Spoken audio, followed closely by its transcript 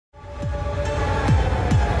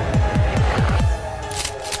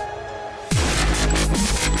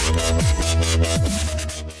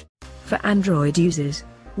for Android users.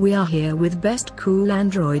 We are here with best cool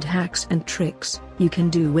Android hacks and tricks you can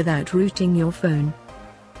do without rooting your phone.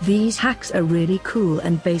 These hacks are really cool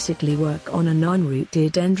and basically work on a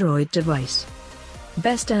non-rooted Android device.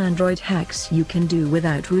 Best Android hacks you can do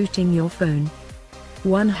without rooting your phone.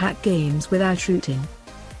 1. Hack games without rooting.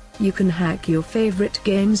 You can hack your favorite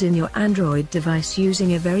games in your Android device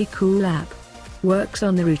using a very cool app. Works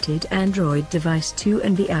on the rooted Android device too,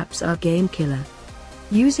 and the apps are game killer.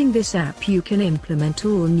 Using this app you can implement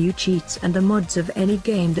all new cheats and the mods of any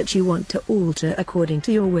game that you want to alter according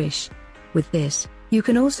to your wish. With this, you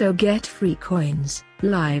can also get free coins,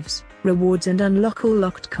 lives, rewards and unlock all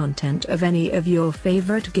locked content of any of your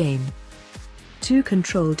favorite game. 2.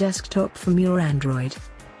 Control desktop from your Android.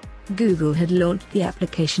 Google had launched the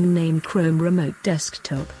application named Chrome Remote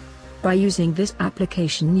Desktop. By using this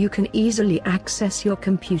application you can easily access your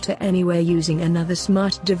computer anywhere using another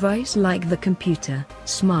smart device like the computer,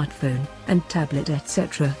 smartphone, and tablet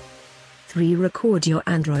etc. 3. Record your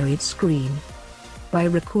Android screen. By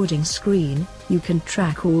recording screen, you can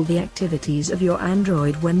track all the activities of your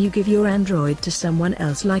Android when you give your Android to someone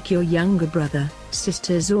else like your younger brother,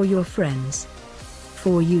 sisters or your friends.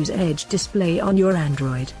 4. Use Edge display on your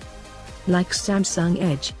Android. Like Samsung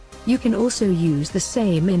Edge, you can also use the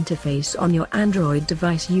same interface on your Android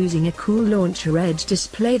device using a cool launcher Edge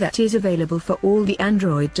display that is available for all the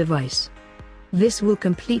Android device. This will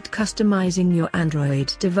complete customizing your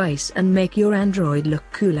Android device and make your Android look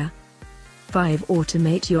cooler. 5.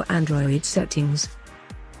 Automate your Android settings.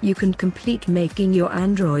 You can complete making your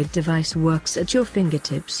Android device works at your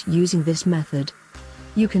fingertips using this method.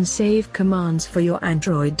 You can save commands for your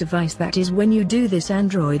Android device, that is, when you do this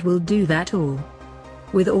Android will do that all.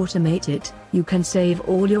 With Automate It, you can save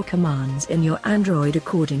all your commands in your Android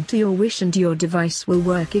according to your wish and your device will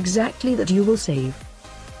work exactly that you will save.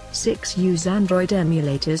 6. Use Android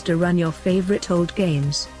emulators to run your favorite old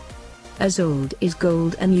games. As old is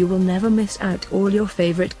gold and you will never miss out all your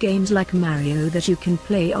favorite games like Mario that you can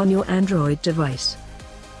play on your Android device.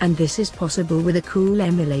 And this is possible with a cool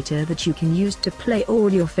emulator that you can use to play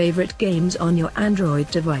all your favorite games on your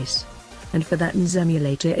Android device. And for that,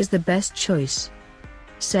 Emulator is the best choice.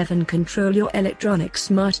 7. Control your electronic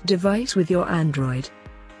smart device with your Android.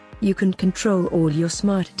 You can control all your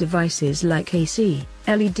smart devices like AC,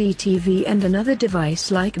 LED TV and another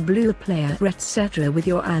device like Blu-ray player etc. with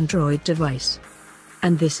your Android device.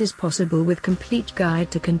 And this is possible with complete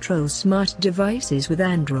guide to control smart devices with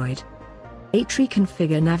Android. 8.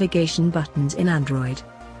 Reconfigure navigation buttons in Android.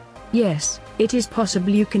 Yes, it is possible.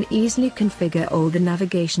 You can easily configure all the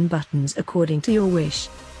navigation buttons according to your wish.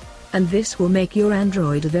 And this will make your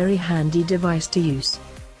Android a very handy device to use.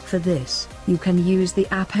 For this, you can use the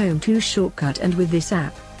app Home 2 shortcut, and with this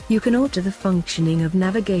app, you can alter the functioning of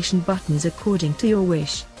navigation buttons according to your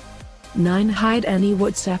wish. 9. Hide any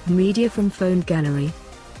WhatsApp media from phone gallery.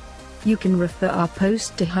 You can refer our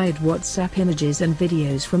post to hide WhatsApp images and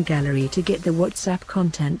videos from gallery to get the WhatsApp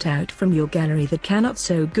content out from your gallery that cannot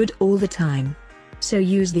so good all the time. So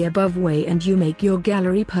use the above way and you make your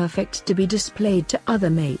gallery perfect to be displayed to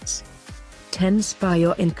other mates. 10. Spy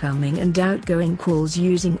your incoming and outgoing calls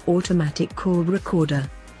using automatic call recorder.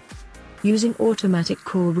 Using automatic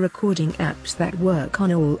call recording apps that work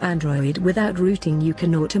on all Android without rooting, you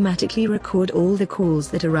can automatically record all the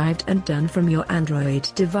calls that arrived and done from your Android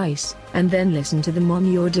device, and then listen to them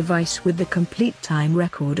on your device with the complete time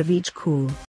record of each call.